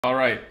All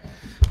right.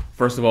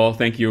 First of all,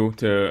 thank you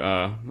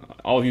to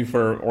all of you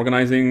for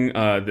organizing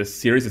this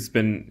series.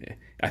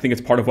 I think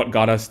it's part of what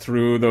got us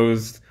through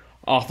those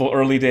awful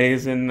early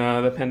days in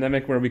the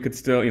pandemic where we could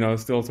still,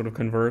 still sort of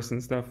converse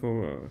and stuff,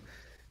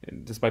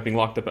 despite being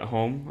locked up at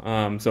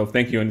home. So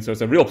thank you. And so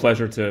it's a real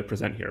pleasure to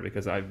present here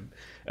because I've,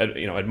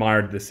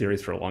 admired this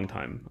series for a long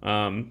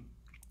time.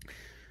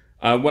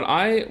 What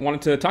I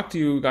wanted to talk to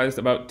you guys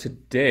about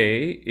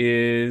today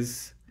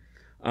is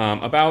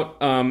about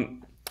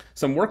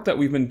some work that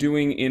we've been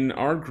doing in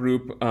our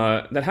group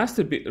that has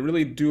to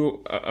really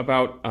do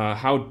about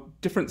how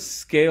different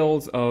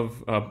scales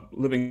of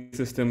living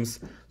systems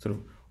sort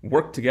of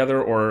work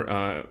together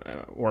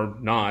or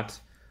not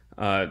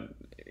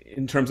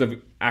in terms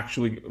of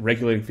actually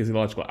regulating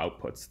physiological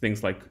outputs,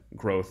 things like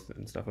growth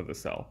and stuff of the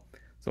cell.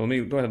 So let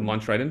me go ahead and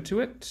launch right into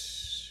it.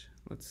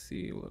 Let's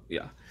see.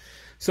 Yeah.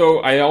 So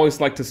I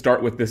always like to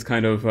start with this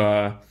kind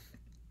of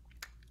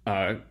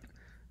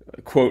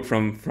quote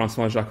from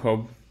Francois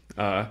Jacob,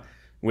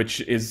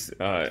 which is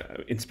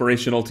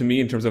inspirational to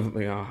me in terms of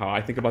how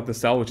I think about the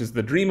cell, which is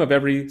the dream of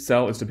every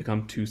cell is to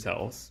become two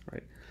cells,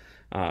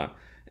 right?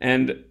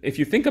 And if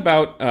you think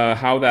about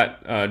how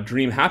that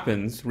dream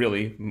happens,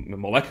 really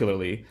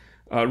molecularly,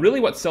 really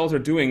what cells are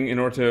doing in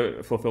order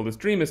to fulfill this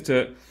dream is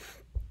to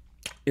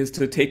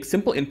take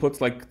simple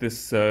inputs like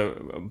this,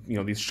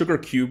 these sugar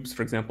cubes,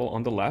 for example,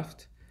 on the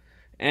left,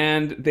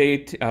 and they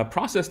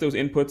process those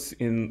inputs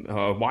in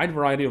a wide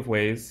variety of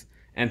ways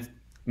and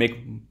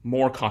make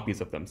more copies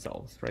of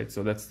themselves, right?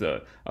 So that's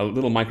a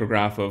little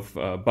micrograph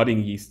of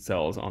budding yeast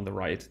cells on the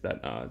right,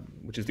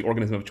 which is the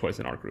organism of choice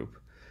in our group.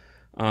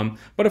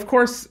 But of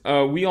course,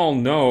 we all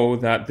know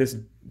that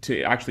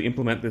to actually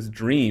implement this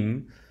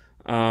dream,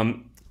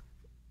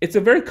 it's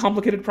a very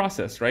complicated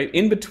process, right?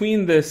 In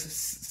between this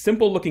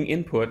simple-looking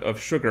input of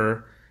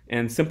sugar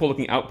and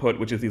simple-looking output,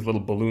 which is these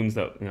little balloons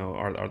that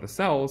are the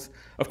cells,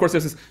 of course,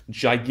 there's this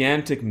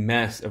gigantic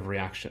mess of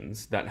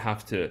reactions that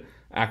have to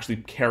actually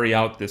carry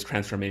out this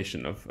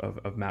transformation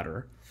of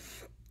matter.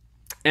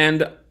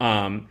 And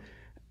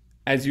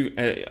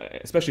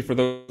especially for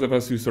those of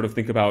us who sort of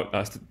think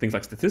about things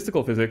like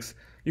statistical physics,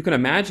 you can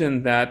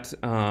imagine that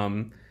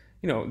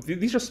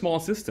these are small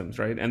systems,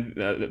 right? And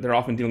they're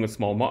often dealing with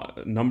small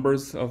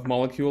numbers of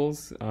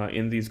molecules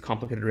in these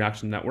complicated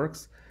reaction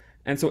networks.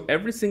 And so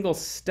every single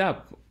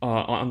step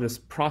on this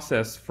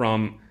process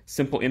from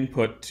simple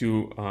input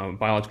to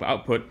biological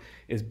output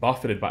is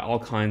buffeted by all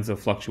kinds of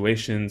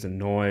fluctuations and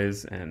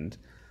noise and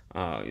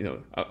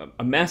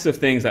a mess of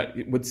things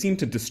that would seem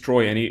to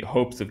destroy any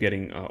hopes of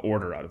getting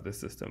order out of this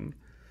system.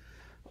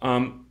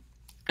 And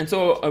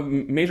so a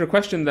major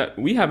question that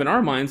we have in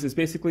our minds is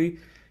basically,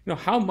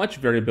 how much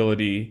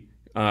variability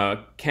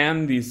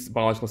can these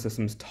biological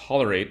systems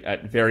tolerate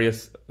at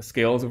various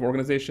scales of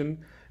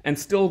organization and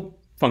still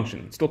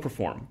function, still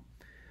perform?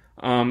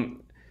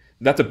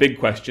 That's a big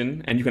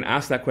question, and you can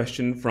ask that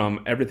question from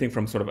everything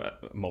from sort of a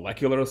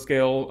molecular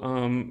scale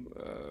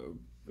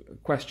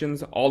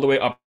questions all the way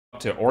up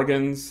to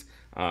organs.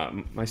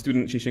 My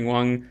student Xixing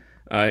Wang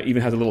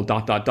even has a little ...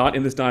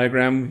 in this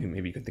diagram.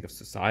 Maybe you can think of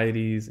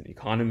societies and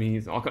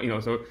economies,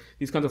 so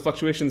these kinds of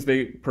fluctuations,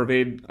 they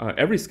pervade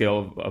every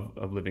scale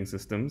of living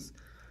systems.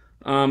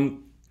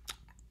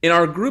 In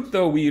our group,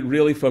 though, we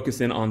really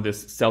focus in on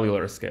this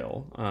cellular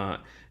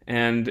scale.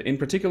 And in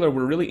particular,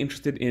 we're really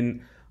interested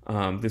in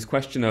this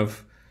question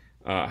of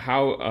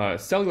how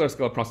cellular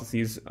scale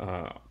processes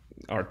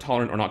are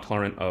tolerant or not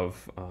tolerant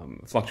of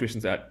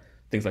fluctuations at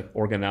things like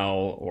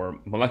organelle or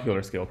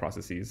molecular scale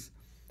processes.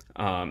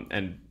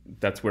 And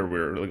that's where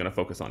we're really going to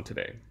focus on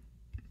today.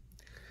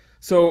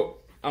 So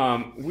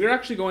we're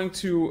actually going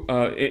to,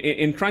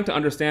 in trying to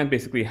understand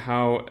basically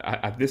how,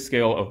 at this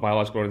scale of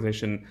biological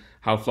organization,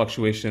 how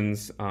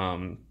fluctuations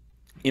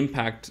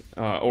impact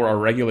or are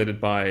regulated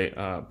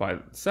by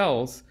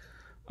cells,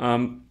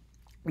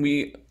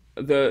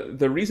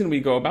 the reason we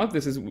go about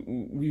this is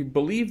we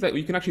believe that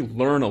we can actually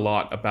learn a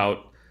lot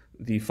about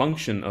the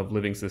function of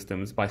living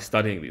systems by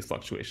studying these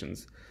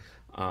fluctuations.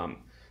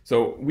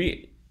 So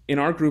we, in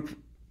our group,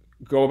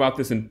 go about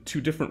this in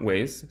two different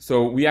ways.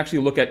 So we actually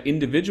look at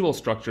individual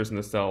structures in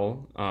the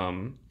cell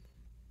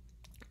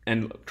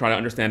and try to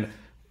understand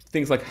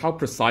things like how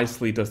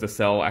precisely does the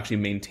cell actually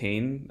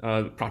maintain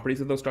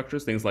properties of those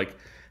structures, things like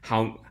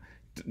how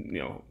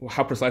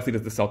precisely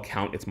does the cell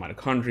count its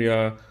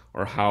mitochondria,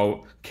 or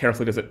how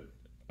carefully does it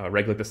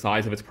regulate the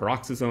size of its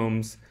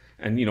peroxisomes.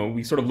 And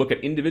we sort of look at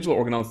individual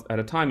organelles at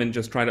a time and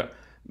just try to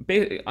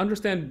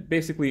understand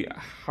basically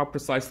how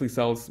precisely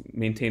cells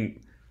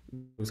maintain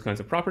those kinds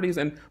of properties,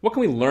 and what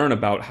can we learn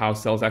about how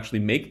cells actually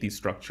make these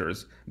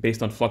structures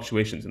based on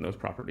fluctuations in those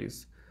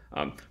properties.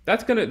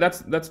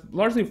 That's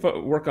largely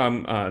work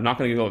I'm not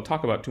going to be able to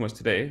talk about too much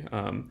today,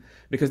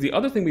 because the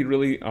other thing we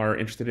really are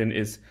interested in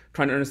is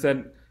trying to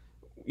understand,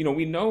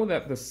 we know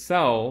that the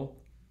cell,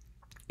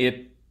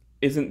 it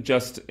isn't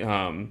just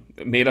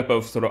made up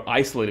of sort of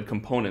isolated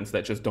components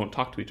that just don't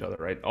talk to each other,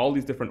 right? All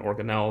these different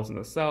organelles in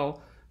the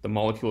cell, the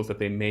molecules that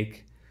they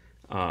make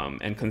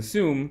and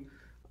consume,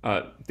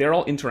 they're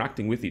all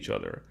interacting with each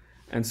other.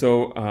 And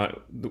so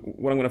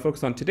what I'm going to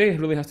focus on today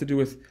really has to do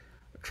with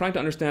trying to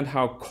understand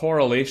how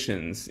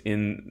correlations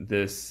in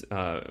this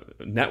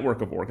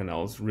network of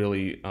organelles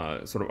really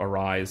sort of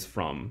arise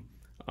from,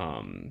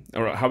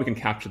 or how we can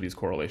capture these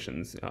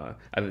correlations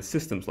at a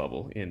systems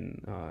level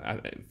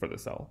for the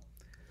cell.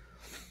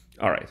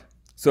 All right,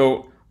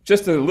 so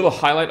just a little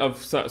highlight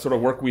of sort of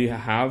work we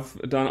have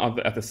done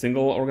at the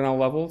single organelle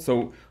level.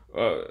 So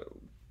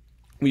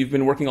we've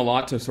been working a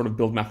lot to sort of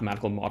build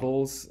mathematical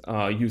models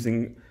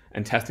using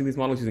and testing these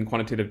models using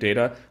quantitative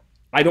data.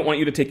 I don't want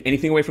you to take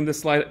anything away from this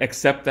slide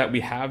except that we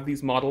have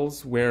these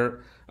models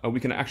where we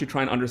can actually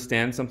try and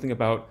understand something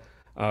about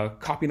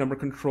copy number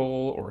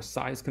control or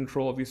size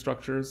control of these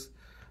structures.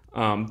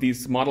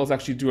 These models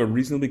actually do a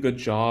reasonably good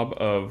job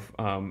of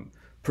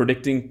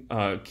predicting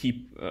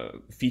key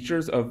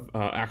features of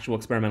actual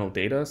experimental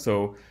data.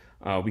 So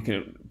we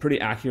can pretty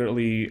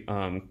accurately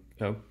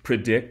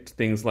predict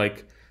things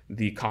like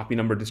the copy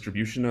number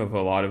distribution of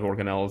a lot of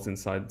organelles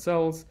inside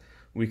cells.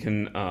 We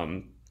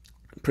can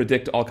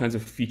predict all kinds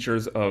of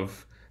features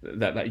of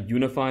that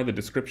unify the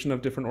description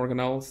of different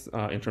organelles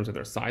in terms of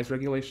their size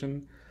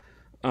regulation.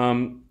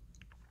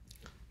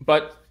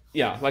 But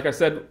yeah, like I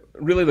said,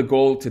 really the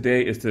goal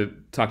today is to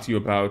talk to you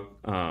about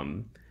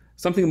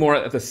something more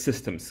at the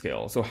system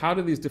scale. So how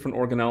do these different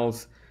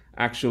organelles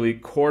actually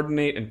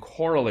coordinate and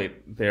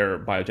correlate their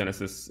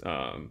biogenesis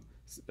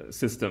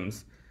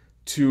systems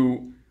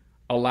to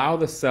allow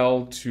the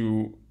cell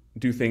to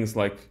do things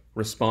like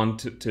respond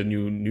to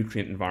new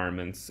nutrient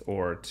environments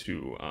or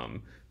to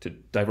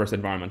diverse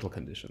environmental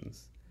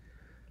conditions.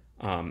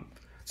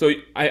 So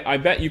I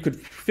bet you could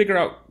figure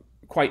out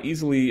quite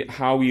easily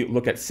how we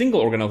look at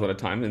single organelles at a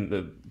time. In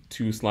the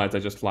two slides I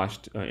just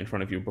flashed in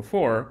front of you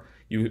before,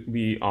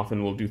 we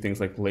often will do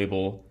things like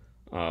label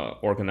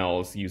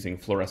organelles using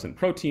fluorescent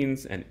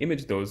proteins and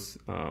image those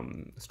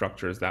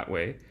structures that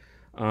way.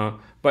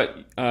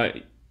 But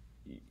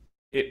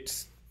it'd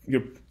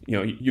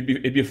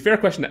be a fair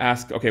question to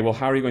ask, okay, well,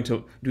 how are you going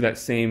to do that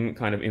same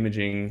kind of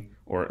imaging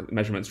or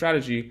measurement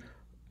strategy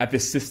at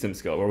this system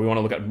scale where we want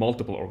to look at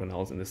multiple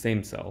organelles in the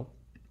same cell?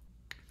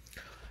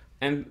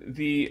 And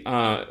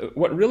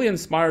what really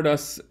inspired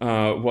us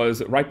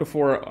was right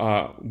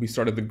before we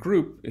started the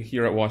group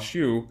here at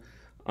WashU,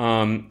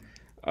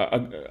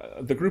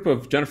 the group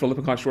of Jennifer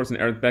Lippincott-Schwartz and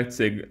Eric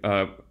Betzig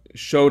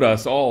showed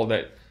us all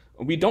that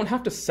we don't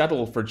have to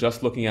settle for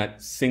just looking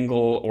at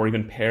single or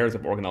even pairs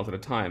of organelles at a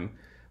time.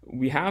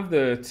 We have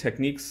the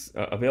techniques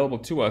available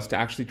to us to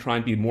actually try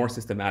and be more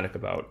systematic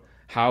about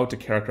how to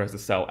characterize the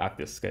cell at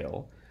this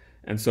scale.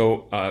 And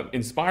so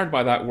inspired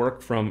by that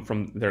work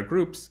from their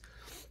groups,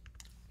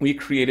 we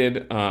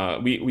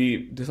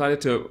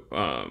decided to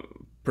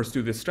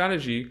pursue this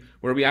strategy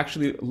where we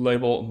actually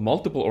label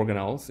multiple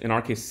organelles, in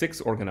our case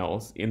 6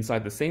 organelles,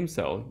 inside the same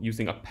cell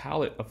using a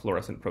palette of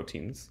fluorescent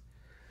proteins,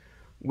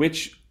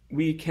 which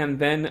we can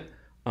then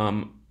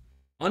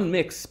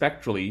unmix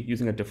spectrally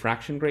using a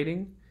diffraction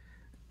grating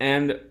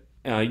and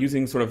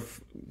using sort of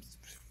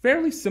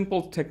fairly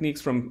simple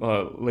techniques from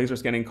laser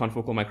scanning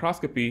confocal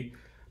microscopy.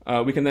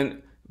 We can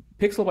then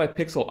pixel by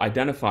pixel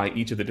identify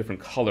each of the different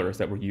colors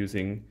that we're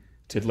using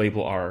to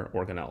label our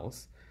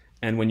organelles.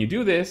 And when you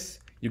do this,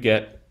 you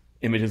get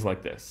images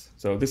like this.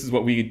 So this is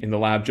what we in the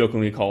lab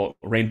jokingly call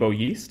rainbow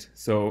yeast.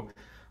 So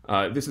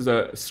this is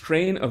a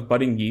strain of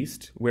budding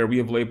yeast where we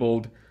have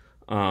labeled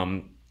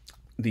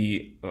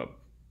the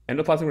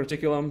endoplasmic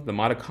reticulum, the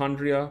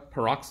mitochondria,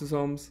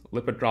 peroxisomes,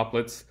 lipid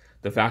droplets,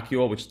 the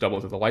vacuole, which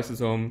doubles as a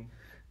lysosome,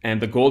 and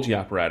the Golgi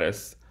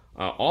apparatus,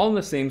 all in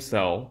the same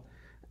cell.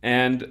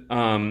 And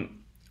now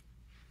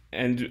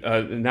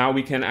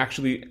we can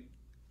actually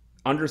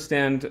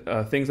understand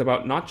things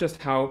about not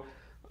just how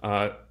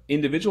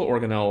individual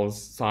organelles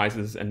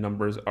sizes and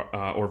numbers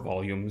or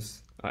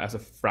volumes as a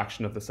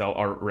fraction of the cell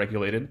are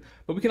regulated,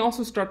 but we can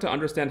also start to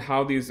understand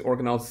how these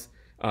organelles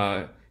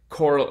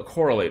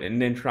correlate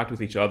and interact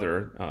with each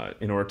other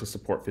in order to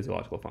support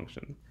physiological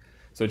function.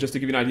 So just to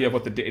give you an idea of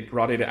what the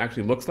raw data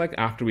actually looks like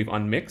after we've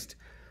unmixed,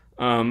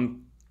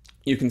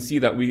 you can see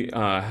that we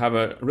have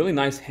a really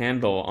nice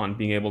handle on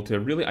being able to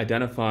really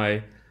identify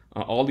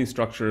all these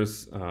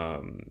structures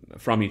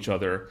from each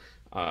other.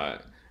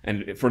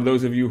 And for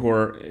those of you who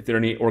are, if there are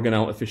any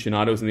organelle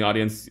aficionados in the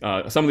audience,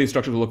 some of these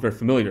structures will look very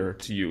familiar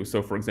to you.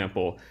 So for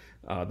example,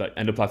 the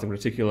endoplasmic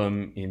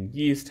reticulum in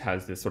yeast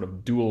has this sort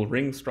of dual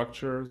ring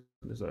structure.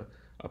 There's a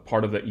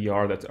part of the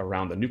ER that's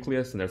around the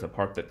nucleus, and there's a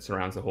part that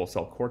surrounds the whole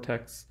cell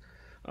cortex.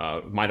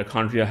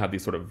 Mitochondria have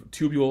these sort of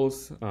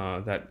tubules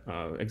that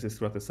exist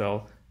throughout the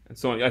cell. And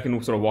so I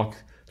can sort of walk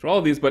through all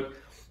of these, but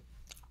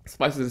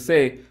suffice it to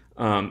say,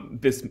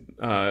 this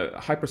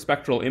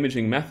hyperspectral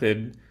imaging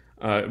method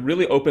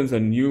really opens a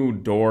new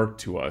door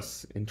to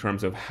us in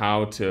terms of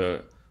how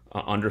to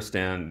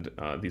understand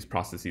these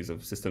processes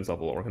of systems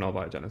level organelle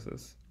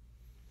biogenesis.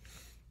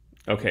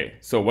 Okay,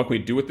 so what can we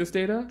do with this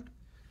data?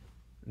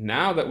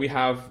 Now that we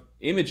have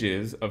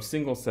images of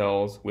single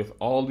cells with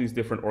all these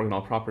different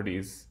organelle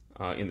properties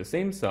in the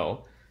same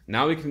cell,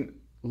 now we can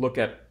look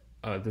at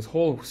this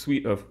whole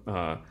suite of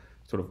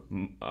sort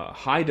of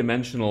high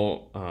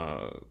dimensional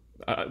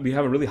we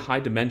have a really high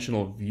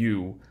dimensional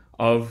view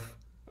of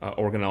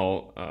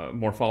organelle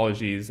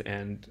morphologies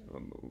and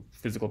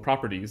physical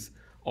properties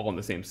all in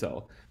the same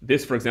cell.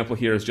 This, for example,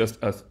 here is just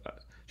a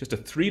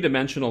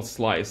three-dimensional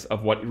slice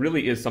of what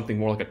really is something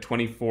more like a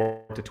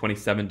 24 to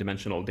 27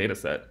 dimensional data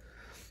set.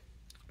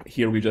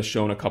 Here we've just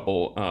shown a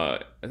couple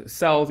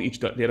cells. Each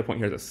data point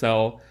here is a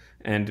cell,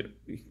 and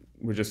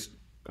we're just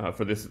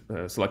for this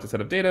selected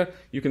set of data,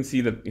 you can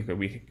see that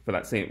for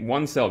that same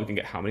one cell, we can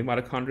get how many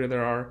mitochondria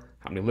there are,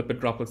 how many lipid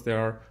droplets there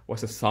are,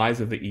 what's the size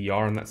of the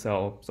ER in that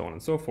cell, so on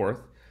and so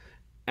forth.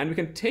 And we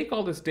can take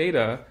all this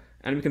data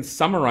and we can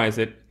summarize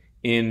it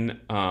in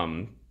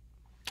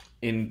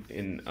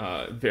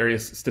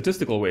various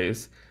statistical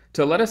ways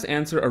to let us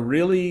answer a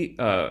really,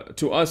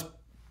 to us,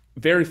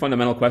 very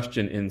fundamental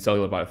question in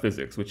cellular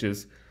biophysics, which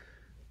is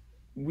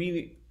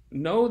we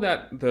know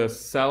that the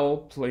cell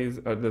plays,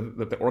 that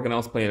the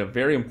organelles play a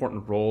very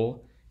important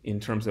role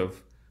in terms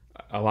of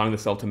allowing the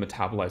cell to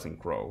metabolize and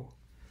grow.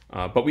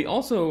 But we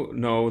also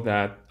know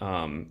that,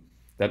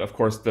 that of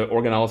course the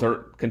organelles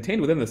are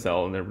contained within the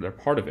cell and they're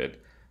part of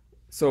it.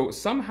 So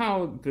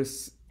somehow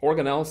this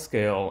organelle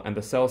scale and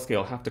the cell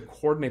scale have to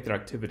coordinate their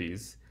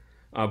activities,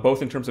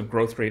 both in terms of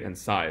growth rate and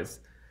size.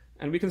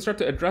 And we can start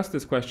to address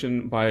this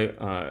question by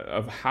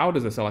of how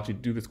does the cell actually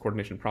do this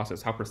coordination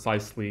process, how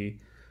precisely,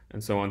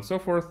 and so on and so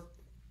forth,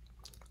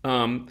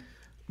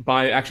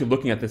 by actually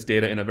looking at this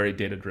data in a very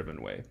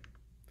data-driven way.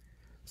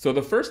 So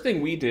the first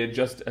thing we did,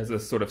 just as a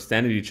sort of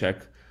sanity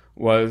check,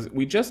 was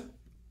we just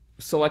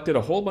selected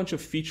a whole bunch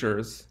of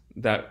features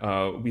that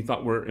we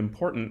thought were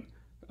important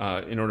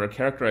in order to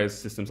characterize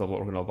systems-level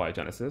organelle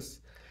biogenesis.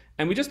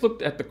 And we just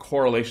looked at the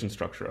correlation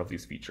structure of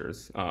these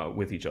features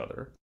with each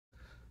other.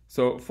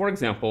 So for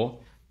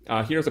example,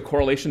 here's a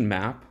correlation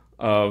map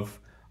of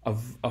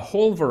a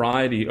whole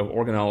variety of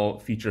organelle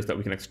features that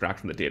we can extract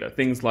from the data.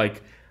 Things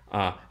like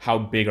how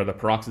big are the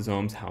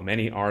peroxisomes, how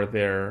many are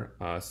there,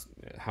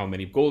 how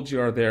many Golgi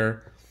are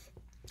there,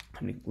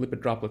 how many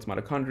lipid droplets,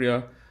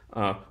 mitochondria.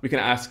 We can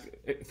ask,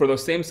 for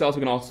those same cells,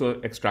 we can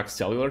also extract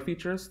cellular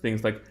features,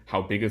 things like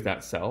how big is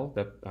that cell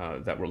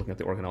that we're looking at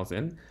the organelles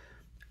in.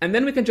 And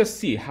then we can just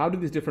see how do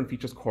these different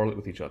features correlate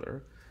with each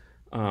other.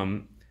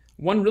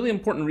 One really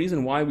important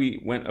reason why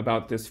we went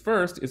about this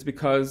first is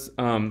because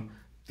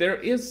there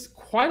is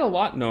quite a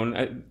lot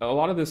known. A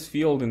lot of this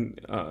field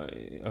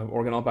of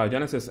organelle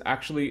biogenesis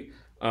actually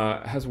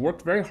has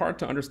worked very hard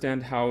to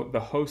understand how the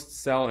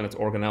host cell and its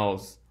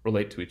organelles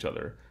relate to each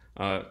other.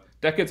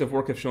 Decades of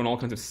work have shown all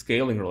kinds of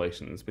scaling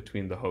relations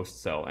between the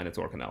host cell and its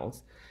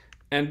organelles.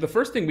 And the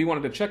first thing we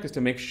wanted to check is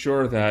to make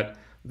sure that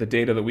the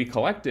data that we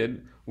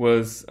collected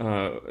was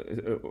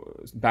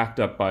backed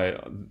up by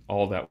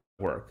all that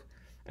work.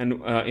 And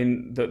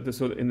in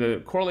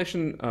the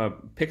correlation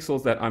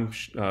pixels that I'm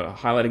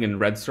highlighting in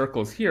red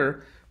circles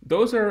here,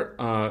 those are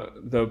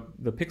the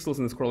pixels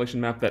in this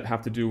correlation map that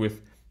have to do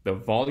with the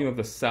volume of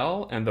the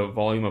cell and the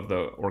volume of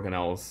the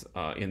organelles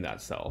in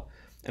that cell.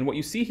 And what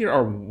you see here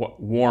are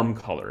warm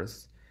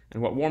colors.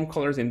 And what warm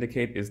colors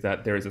indicate is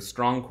that there is a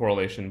strong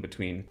correlation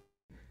between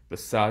the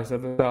size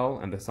of the cell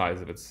and the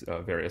size of its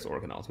various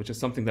organelles, which is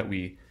something that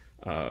we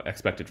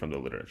expected from the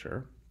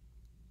literature.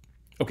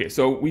 Okay,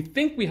 so we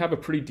think we have a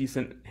pretty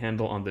decent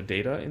handle on the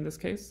data in this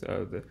case.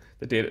 The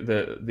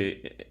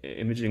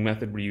imaging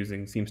method we're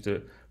using seems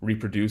to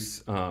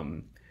reproduce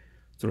sort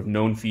of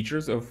known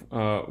features of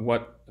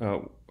what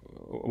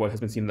has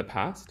been seen in the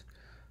past.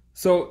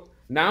 So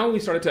now we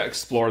started to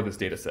explore this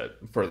data set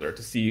further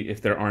to see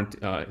if there aren't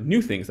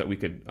new things that we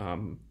could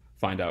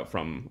find out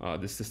from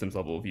this systems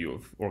level view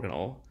of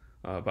organelle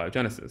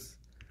biogenesis.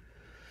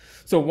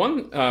 So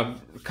one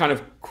kind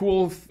of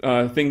cool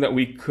thing that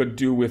we could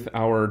do with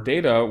our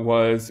data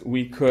was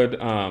we could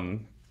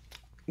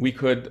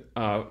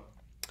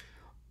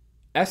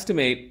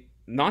estimate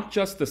not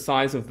just the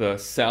size of the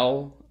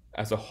cell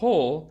as a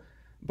whole,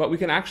 but we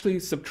can actually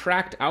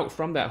subtract out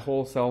from that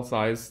whole cell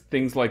size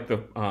things like the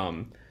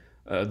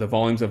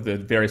volumes of the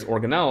various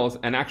organelles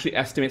and actually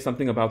estimate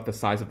something about the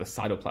size of the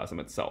cytoplasm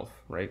itself,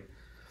 right?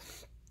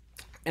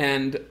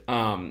 And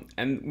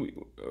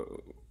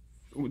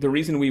the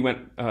reason we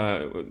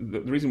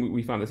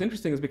found this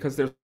interesting is because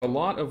there's a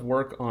lot of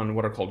work on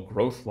what are called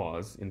growth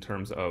laws in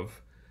terms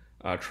of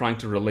trying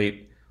to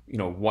relate,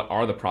 what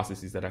are the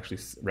processes that actually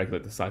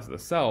regulate the size of the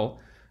cell,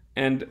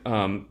 and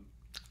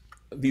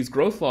these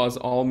growth laws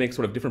all make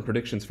sort of different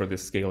predictions for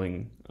this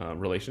scaling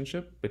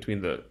relationship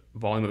between the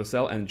volume of the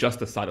cell and just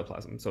the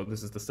cytoplasm. So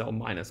this is the cell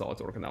minus all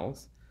its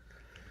organelles.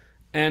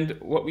 And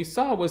what we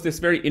saw was this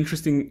very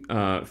interesting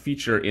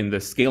feature in the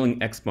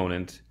scaling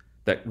exponent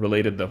that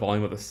related the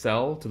volume of the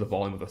cell to the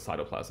volume of the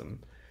cytoplasm.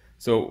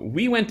 So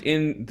we went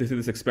into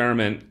this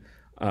experiment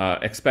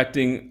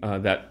expecting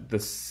that the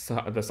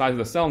size of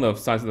the cell and the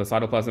size of the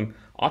cytoplasm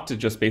ought to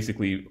just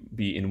basically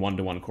be in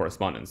one-to-one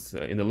correspondence.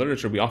 In the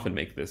literature, we often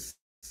make this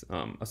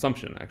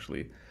assumption,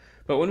 actually.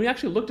 But when we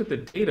actually looked at the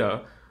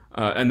data,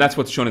 and that's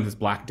what's shown in this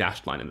black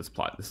dashed line in this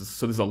plot.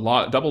 There's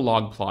a double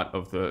log plot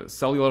of the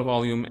cellular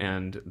volume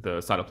and the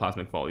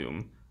cytoplasmic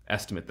volume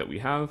estimate that we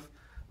have.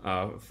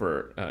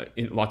 for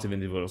lots of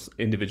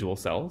individual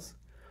cells.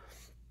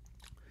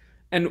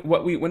 And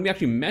when we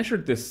actually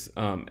measured this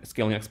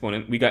scaling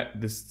exponent, we got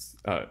this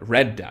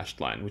red dashed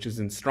line, which is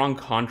in strong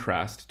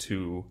contrast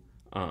to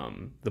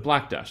the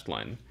black dashed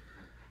line.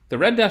 The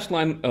red dashed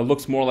line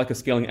looks more like a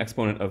scaling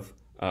exponent of,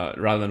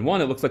 rather than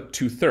 1, it looks like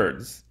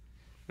 2/3.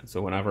 And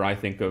so whenever I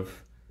think of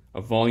a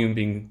volume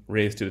being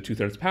raised to the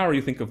 2/3 power,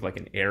 you think of like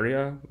an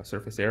area, a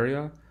surface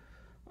area.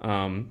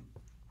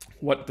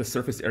 What the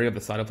surface area of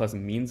the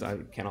cytoplasm means, I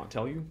cannot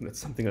tell you. That's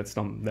something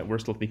that we're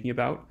still thinking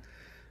about.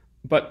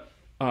 But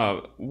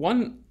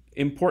one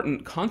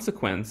important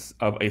consequence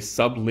of a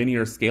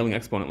sublinear scaling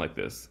exponent like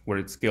this, where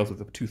it scales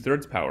with a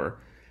 2/3 power,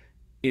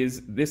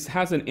 is this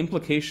has an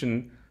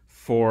implication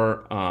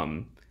for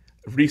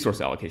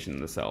resource allocation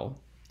in the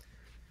cell.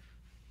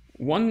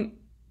 One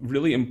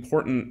really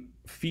important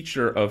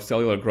feature of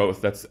cellular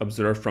growth that's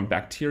observed from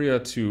bacteria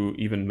to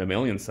even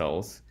mammalian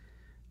cells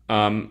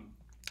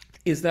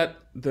is that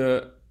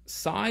the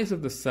size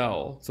of the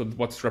cell, so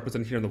what's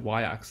represented here in the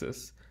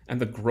y-axis, and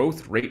the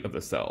growth rate of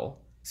the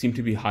cell seem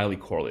to be highly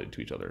correlated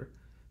to each other.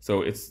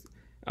 So it's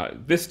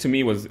this to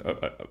me was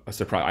a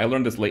surprise. I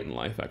learned this late in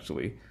life,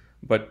 actually,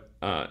 but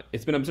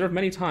it's been observed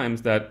many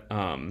times that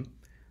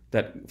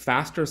that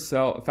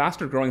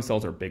faster growing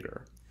cells are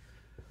bigger.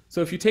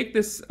 So if you take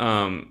this,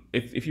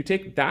 if you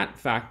take that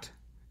fact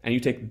and you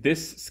take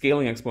this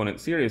scaling exponent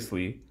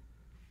seriously,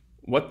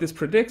 what this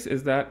predicts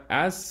is that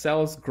as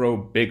cells grow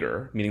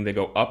bigger, meaning they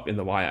go up in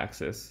the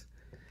y-axis,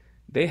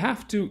 they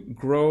have to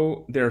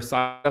grow their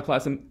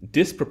cytoplasm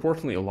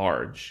disproportionately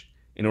large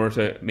in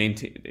order to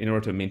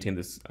maintain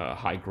this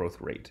high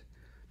growth rate.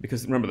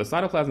 Because remember, the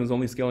cytoplasm is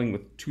only scaling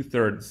with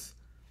 2/3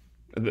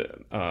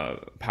 the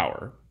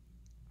power.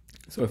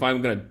 So if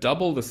I'm going to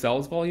double the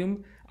cell's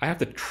volume, I have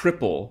to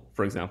triple,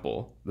 for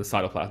example, the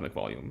cytoplasmic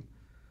volume.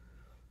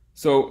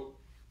 So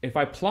if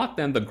I plot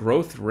then the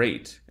growth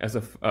rate as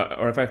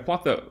or if I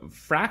plot the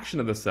fraction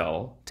of the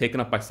cell taken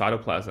up by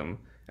cytoplasm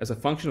as a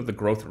function of the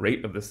growth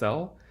rate of the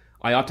cell,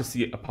 I ought to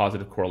see a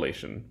positive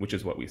correlation, which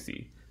is what we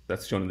see.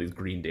 That's shown in these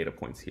green data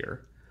points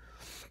here.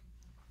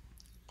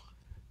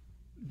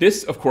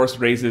 This, of course,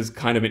 raises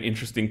kind of an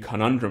interesting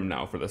conundrum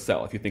now for the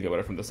cell, if you think about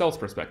it from the cell's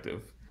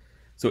perspective.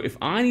 So if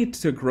I need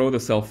to grow the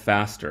cell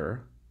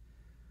faster,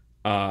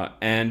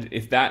 and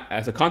if that,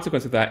 as a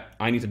consequence of that,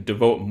 I need to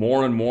devote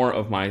more and more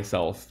of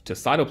myself to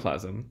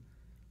cytoplasm,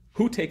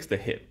 who takes the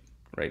hit,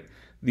 right?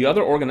 The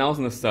other organelles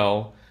in the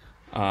cell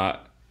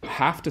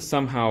have to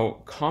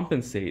somehow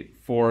compensate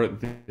for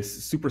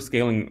this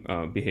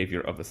superscaling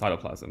behavior of the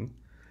cytoplasm.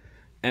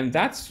 And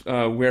that's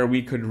where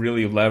we could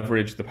really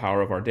leverage the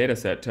power of our data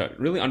set to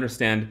really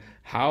understand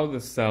how the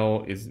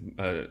cell is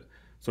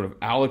sort of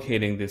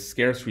allocating this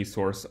scarce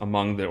resource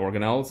among the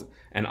organelles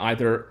and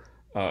either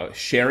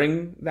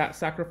sharing that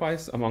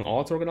sacrifice among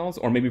all its organelles,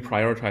 or maybe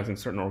prioritizing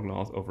certain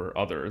organelles over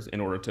others in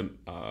order to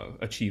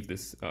achieve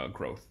this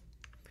growth.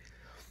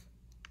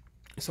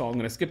 So I'm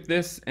going to skip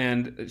this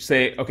and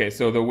say, okay,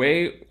 so the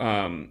way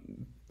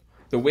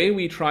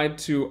we tried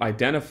to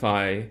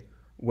identify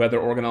whether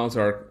organelles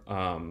are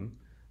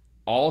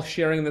all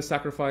sharing the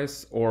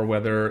sacrifice or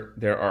whether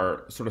there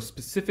are sort of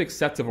specific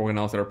sets of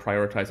organelles that are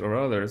prioritized over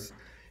others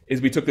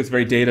is we took this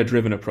very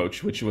data-driven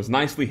approach, which was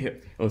nicely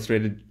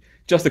illustrated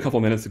just a couple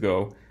minutes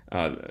ago.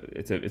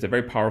 It's a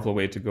very powerful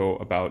way to go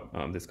about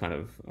this kind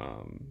of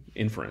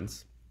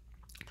inference.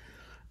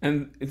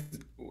 And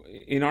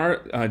in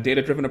our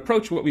data-driven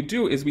approach, what we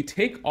do is we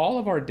take all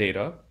of our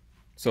data.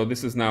 So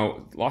this is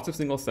now lots of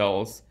single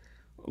cells,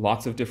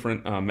 lots of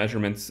different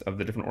measurements of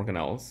the different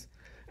organelles.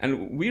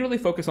 And we really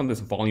focus on this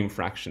volume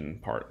fraction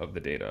part of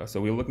the data.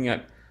 So we're looking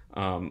at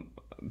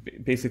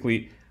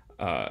basically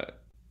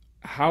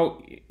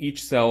how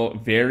each cell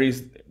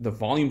varies the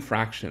volume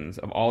fractions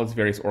of all its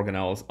various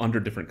organelles under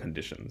different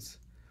conditions.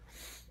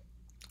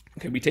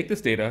 Okay, we take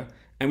this data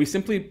and we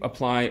simply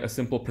apply a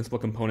simple principal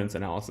components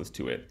analysis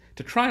to it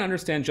to try and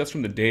understand just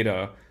from the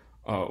data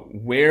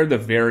where the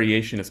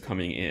variation is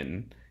coming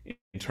in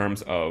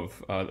terms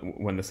of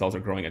when the cells are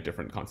growing at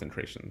different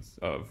concentrations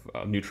of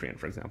nutrient,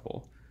 for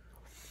example.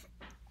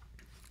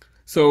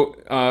 So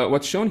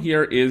what's shown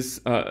here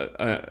is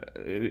an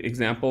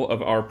example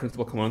of our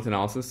principal components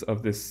analysis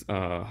of this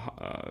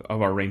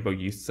of our rainbow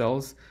yeast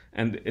cells,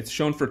 and it's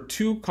shown for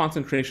 2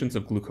 concentrations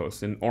of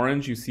glucose. In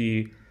orange, you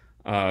see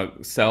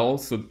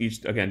cells. So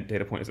each, again,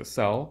 data point is a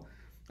cell.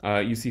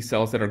 You see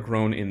cells that are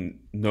grown in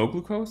no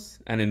glucose,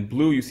 and in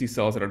blue, you see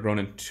cells that are grown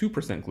in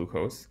 2%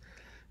 glucose.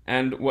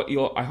 And what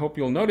I hope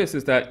you'll notice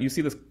is that you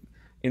see this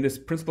in this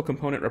principal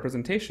component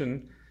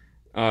representation.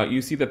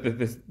 You see that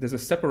there's a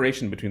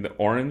separation between the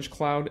orange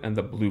cloud and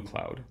the blue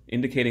cloud,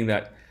 indicating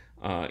that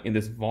in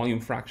this volume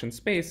fraction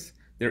space,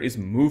 there is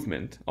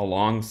movement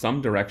along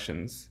some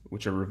directions,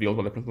 which are revealed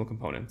by the principal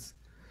components.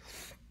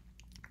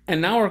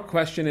 And now our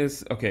question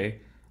is, okay,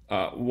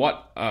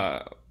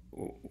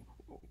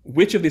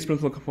 which of these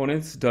principal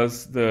components do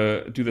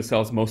the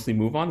cells mostly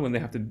move on when they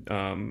have to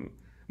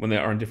when they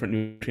are in different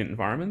nutrient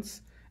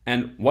environments?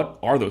 And what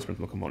are those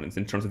principal components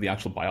in terms of the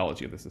actual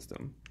biology of the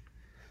system?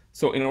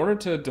 So in order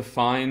to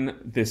define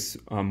this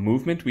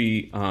movement,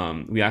 we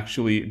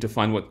actually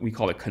define what we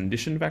call a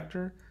condition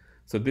vector.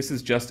 So this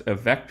is just a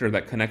vector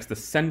that connects the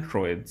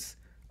centroids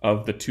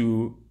of the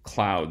two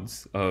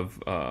clouds of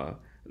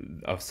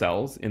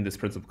cells in this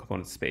principal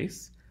component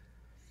space.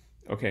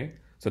 Okay,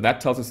 so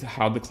that tells us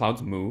how the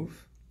clouds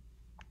move.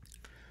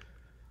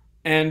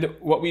 And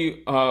what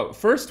we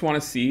first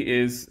want to see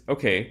is,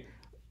 okay,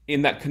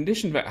 in that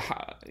condition,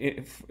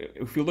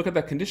 if you look at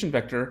that condition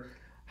vector,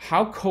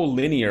 how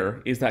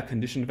collinear is that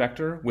condition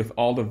vector with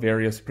all the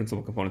various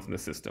principal components in the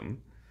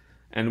system?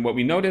 And what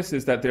we notice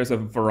is that there's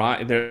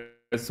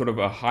sort of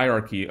a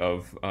hierarchy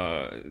of,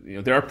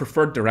 there are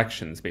preferred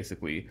directions,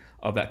 basically,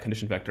 of that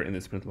condition vector in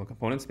this principal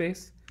component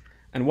space.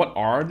 And what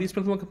are these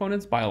principal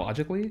components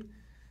biologically?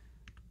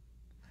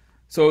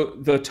 So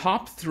the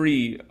top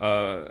three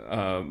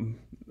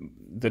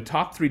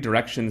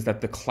directions that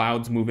the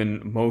clouds move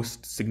in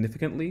most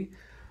significantly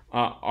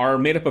are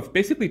made up of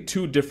basically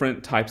two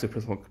different types of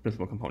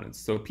principal components.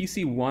 So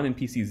PC1 and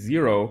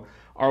PC0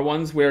 are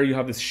ones where you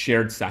have this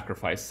shared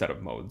sacrifice set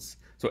of modes.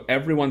 So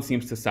everyone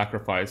seems to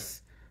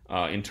sacrifice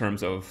in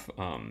terms of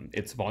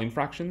its volume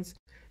fractions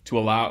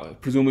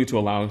presumably to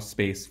allow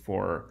space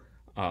for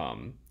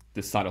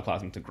this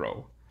cytoplasm to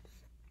grow.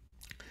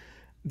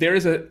 There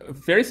is a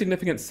very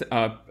significant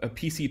a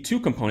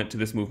PC2 component to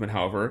this movement,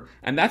 however,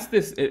 and that's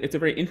this. It's a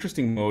very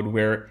interesting mode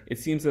where it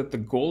seems that the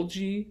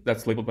Golgi,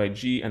 that's labeled by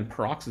G, and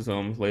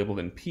peroxisomes, labeled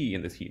in P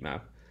in this heat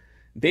map,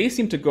 they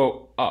seem to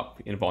go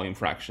up in volume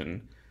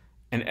fraction,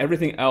 and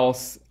everything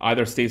else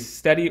either stays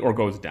steady or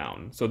goes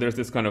down. So there's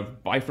this kind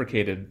of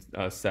bifurcated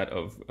set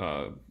of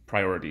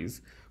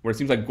priorities where it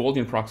seems like Golgi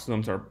and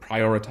peroxisomes are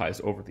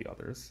prioritized over the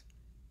others.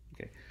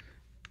 Okay.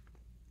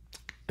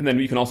 And then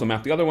you can also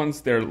map the other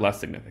ones, they're less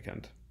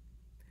significant.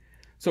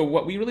 So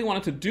what we really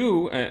wanted to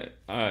do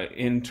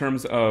in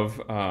terms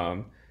of,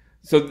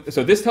 so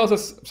this tells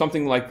us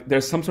something like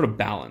there's some sort of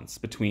balance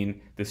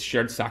between this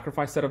shared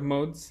sacrifice set of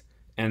modes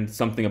and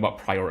something about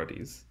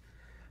priorities.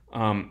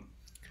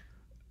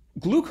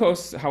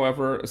 Glucose,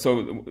 however,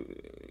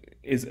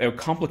 is a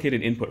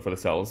complicated input for the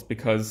cells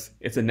because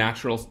it's a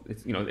natural,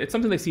 it's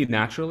something they see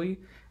naturally.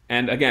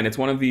 And again, it's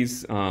one of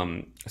these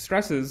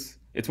stresses,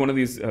 it's one of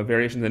these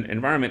variations in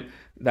environment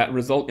that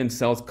result in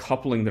cells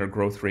coupling their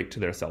growth rate to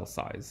their cell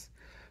size.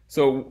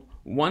 So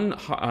one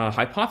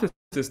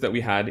hypothesis that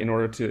we had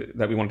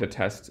that we wanted to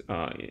test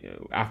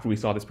after we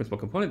saw this principal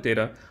component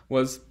data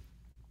was,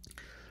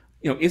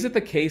 is it the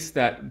case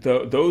that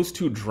those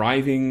two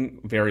driving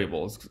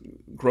variables,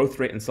 growth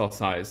rate and cell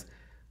size,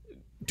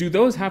 do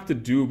those have to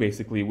do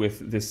basically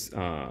with these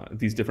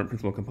different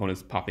principal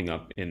components popping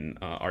up in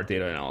our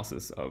data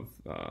analysis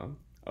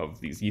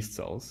of these yeast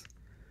cells?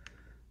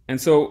 And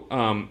so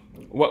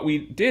what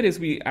we did is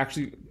we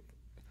actually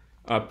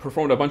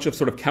performed a bunch of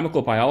sort of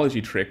chemical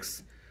biology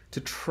tricks to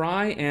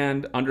try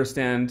and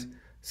understand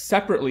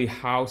separately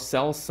how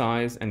cell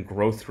size and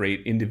growth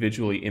rate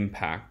individually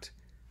impact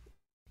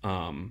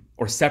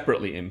or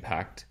separately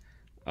impact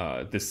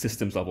the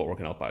systems level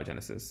organelle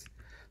biogenesis.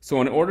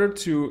 So in order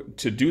to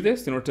do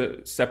this, in order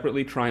to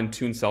separately try and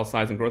tune cell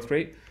size and growth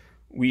rate,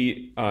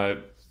 we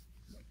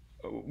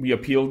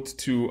appealed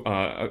to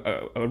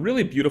a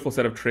really beautiful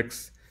set of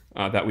tricks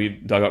that we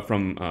dug up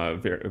from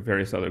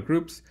various other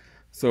groups.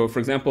 So for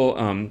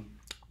example,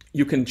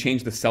 you can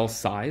change the cell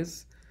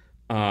size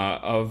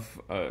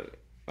of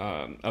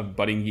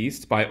budding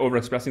yeast by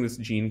overexpressing this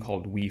gene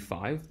called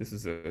WE5. This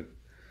is a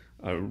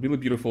really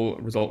beautiful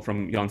result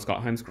from Jan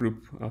Schottheim's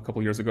group a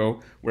couple years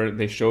ago, where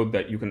they showed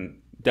that you can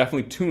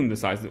definitely tune the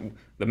size.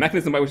 The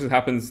mechanism by which this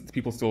happens,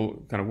 people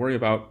still kind of worry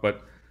about,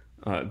 but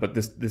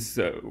this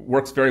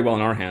works very well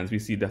in our hands. We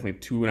see definitely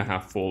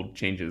 2.5-fold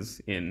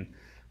changes in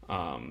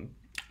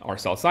our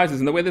cell sizes.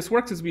 And the way this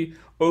works is we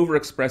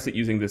overexpress it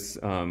using this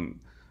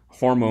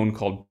hormone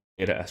called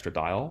beta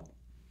estradiol.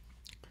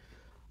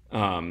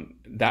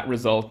 That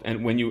result,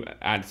 and when you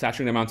add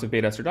saturating amounts of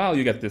beta estradiol,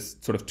 you get this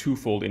sort of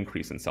 2-fold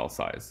increase in cell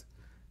size.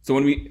 So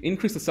when we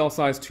increase the cell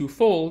size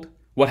 2-fold,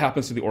 what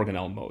happens to the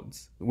organelle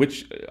modes?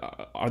 Which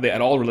are they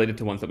at all related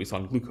to ones that we saw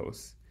in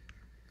glucose?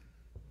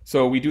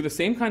 So we do the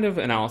same kind of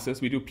analysis.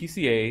 We do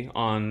PCA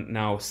on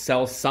now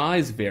cell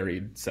size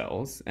varied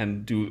cells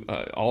and do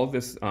all of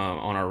this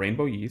on our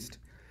rainbow yeast.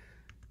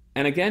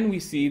 And again, we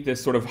see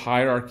this sort of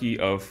hierarchy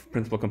of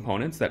principal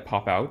components that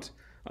pop out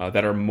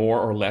that are more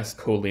or less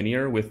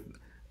collinear with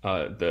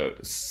the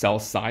cell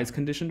size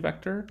condition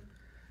vector.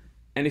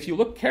 And if you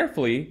look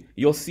carefully,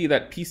 you'll see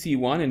that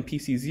PC1 and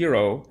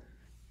PC0,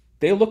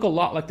 they look a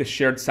lot like the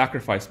shared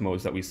sacrifice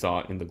modes that we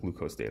saw in the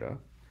glucose data.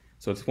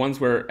 So it's ones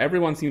where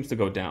everyone seems to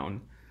go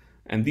down.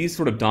 And these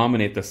sort of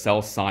dominate the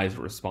cell size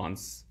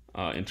response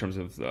in terms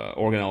of the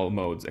organelle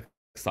modes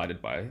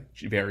excited by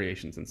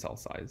variations in cell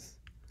size.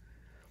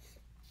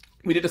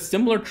 We did a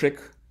similar trick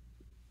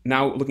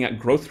now looking at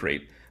growth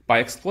rate by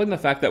exploiting the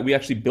fact that we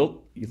actually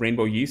built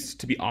rainbow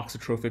yeast to be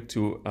oxytrophic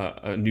to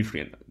a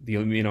nutrient, the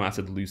amino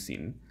acid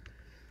leucine.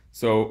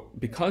 So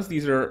because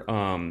these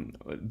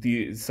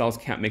cells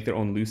can't make their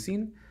own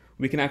leucine,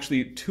 we can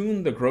actually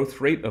tune the growth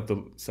rate of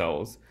the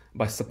cells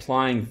by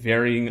supplying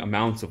varying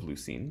amounts of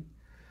leucine.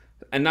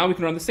 And now we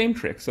can run the same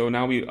trick. So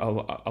now we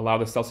allow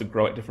the cells to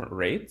grow at different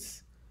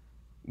rates.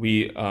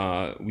 We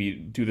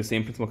do the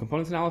same principal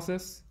components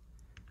analysis.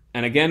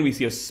 And again, we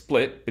see a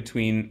split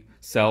between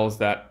cells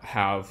that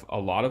have a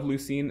lot of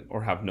leucine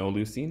or have no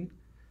leucine.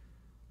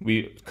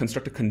 We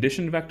construct a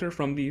condition vector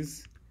from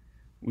these.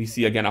 We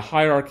see, again, a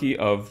hierarchy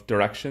of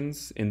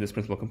directions in this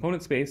principal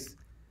component space.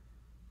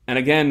 And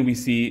again, we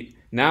see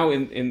now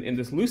in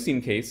this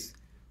leucine case,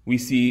 we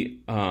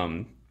see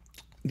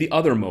the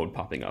other mode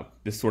popping up,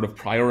 this sort of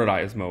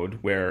prioritized mode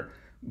where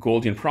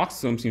Golgi and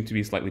peroxisome seem to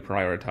be slightly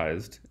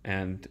prioritized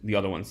and the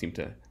other ones seem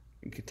to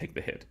take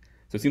the hit.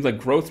 So it seems like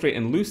growth rate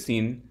and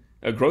leucine,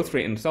 growth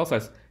rate and cell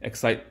size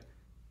excite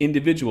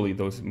individually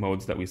those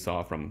modes that we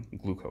saw from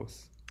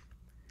glucose.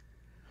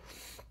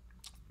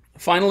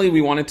 Finally,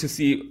 we wanted to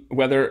see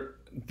whether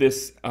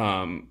this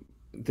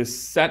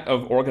set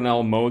of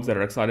organelle modes that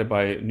are excited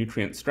by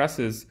nutrient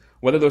stresses,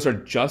 whether those are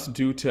just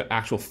due to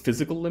actual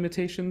physical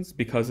limitations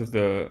because of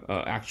the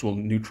actual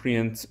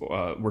nutrients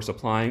we're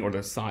supplying or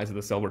the size of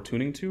the cell we're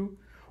tuning to,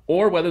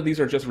 or whether these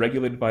are just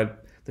regulated by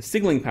the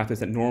signaling pathways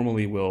that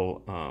normally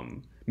will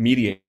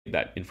mediate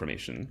that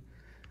information.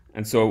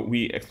 And so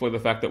we explored the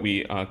fact that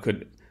we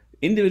could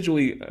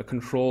individually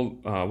control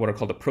what are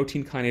called the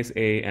protein kinase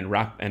A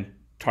and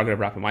targeted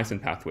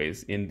rapamycin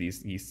pathways in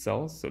these yeast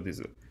cells. So it's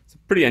a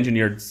pretty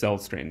engineered cell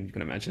strain, you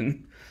can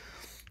imagine.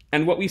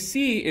 And what we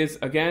see is,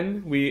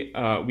 again, we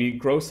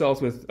grow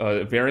cells with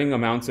varying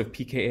amounts of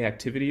pKa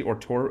activity or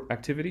TOR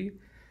activity.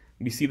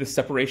 We see the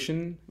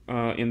separation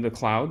in the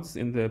clouds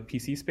in the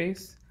PC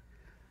space.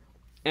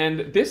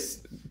 And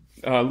this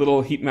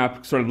little heat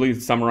map sort of really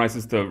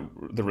summarizes the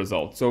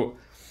results so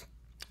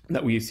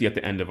that we see at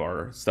the end of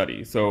our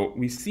study. So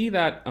we see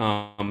that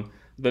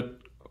the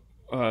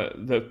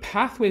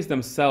pathways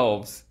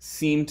themselves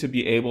seem to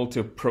be able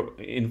to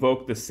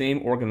invoke the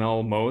same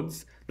organelle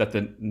modes that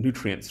the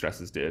nutrient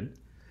stresses did.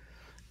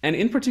 And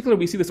in particular,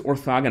 we see this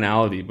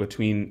orthogonality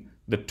between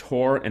the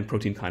TOR and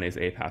protein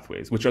kinase A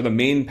pathways, which are the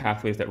main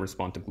pathways that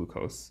respond to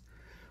glucose.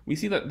 We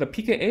see that the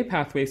pKa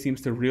pathway seems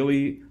to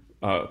really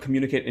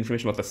communicate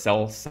information about the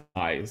cell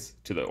size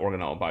to the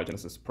organelle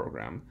biogenesis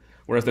program,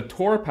 whereas the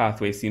TOR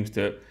pathway seems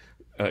to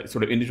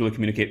sort of individually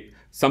communicate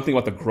something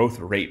about the growth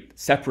rate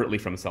separately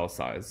from cell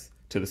size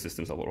to the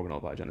systems level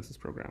organelle biogenesis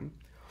program.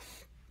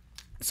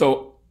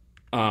 So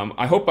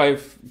I hope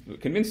I've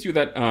convinced you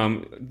that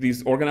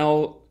these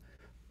organelle,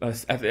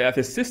 at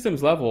the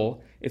systems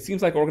level, it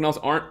seems like organelles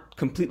aren't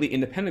completely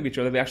independent of each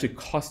other. They actually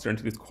cluster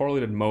into these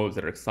correlated modes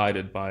that are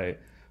excited by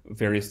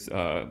various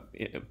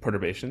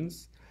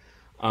perturbations.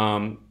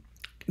 And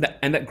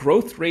that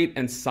growth rate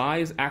and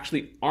size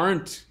actually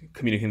aren't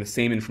communicating the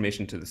same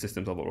information to the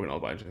systems level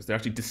organelle biogenesis. They're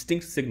actually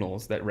distinct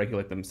signals that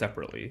regulate them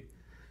separately.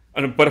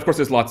 But of course,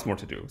 there's lots more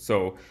to do.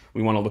 So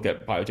we want to look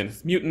at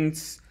biogenesis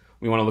mutants.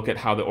 We want to look at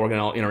how the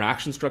organelle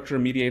interaction structure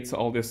mediates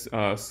all this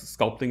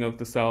sculpting of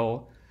the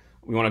cell.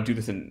 We want to do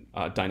this in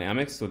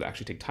dynamics, so to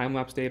actually take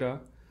time-lapse data.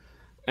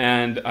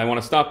 And I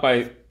want to stop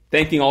by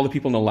thanking all the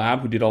people in the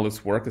lab who did all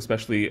this work,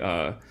 especially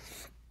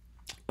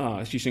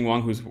Xixing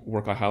Wang, whose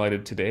work I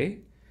highlighted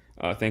today.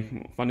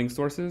 Thank funding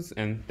sources,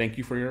 and thank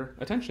you for your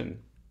attention.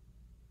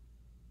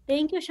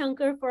 Thank you,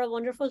 Shankar, for a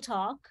wonderful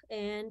talk.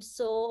 And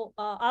so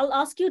I'll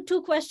ask you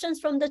 2 questions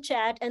from the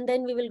chat, and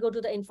then we will go to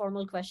the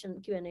informal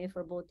Q&A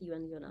for both you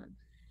and Yunan.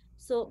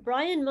 So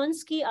Brian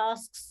Munsky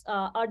asks,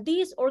 are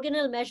these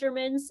organelle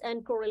measurements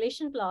and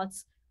correlation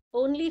plots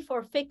only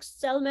for fixed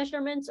cell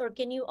measurements, or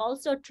can you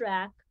also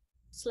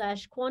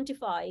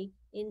track/quantify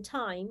in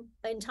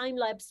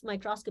time-lapse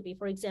microscopy,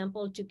 for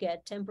example, to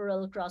get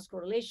temporal cross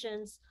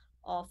correlations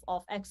of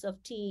X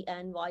of t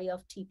and Y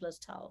of t plus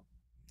tau?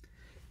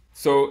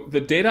 So the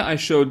data I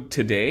showed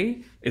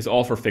today is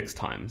all for fixed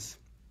times.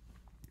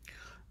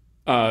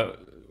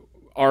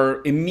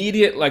 Our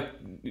immediate,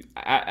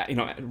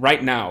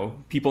 right now,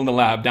 people in the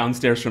lab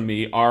downstairs from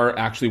me are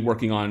actually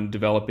working on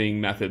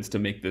developing methods to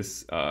make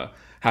this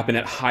happen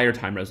at higher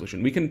time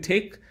resolution. We can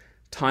take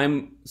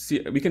time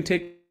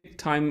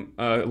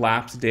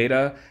lapse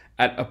data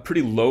at a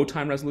pretty low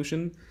time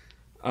resolution.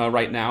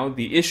 Right now,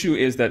 the issue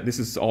is that this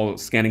is all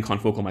scanning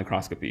confocal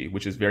microscopy,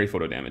 which is very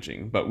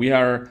photodamaging. But we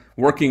are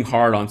working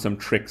hard on some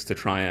tricks to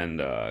try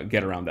and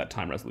get around that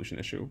time resolution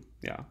issue.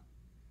 Yeah.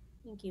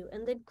 Thank you.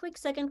 And then quick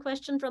second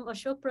question from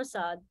Ashok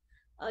Prasad.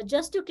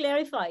 Just to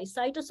clarify,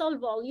 cytosol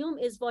volume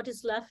is what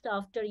is left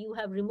after you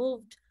have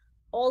removed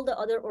all the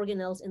other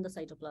organelles in the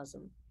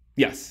cytoplasm?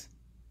 Yes.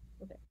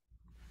 Okay.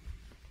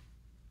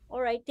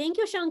 All right. Thank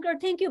you, Shankar.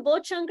 Thank you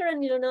both, Shankar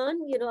and Yunan,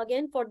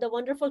 again, for the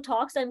wonderful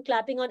talks. I'm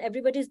clapping on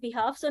everybody's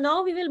behalf. So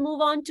now we will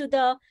move on to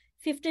the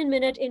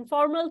 15-minute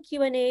informal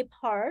Q&A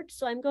part.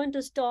 So I'm going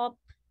to stop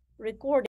recording.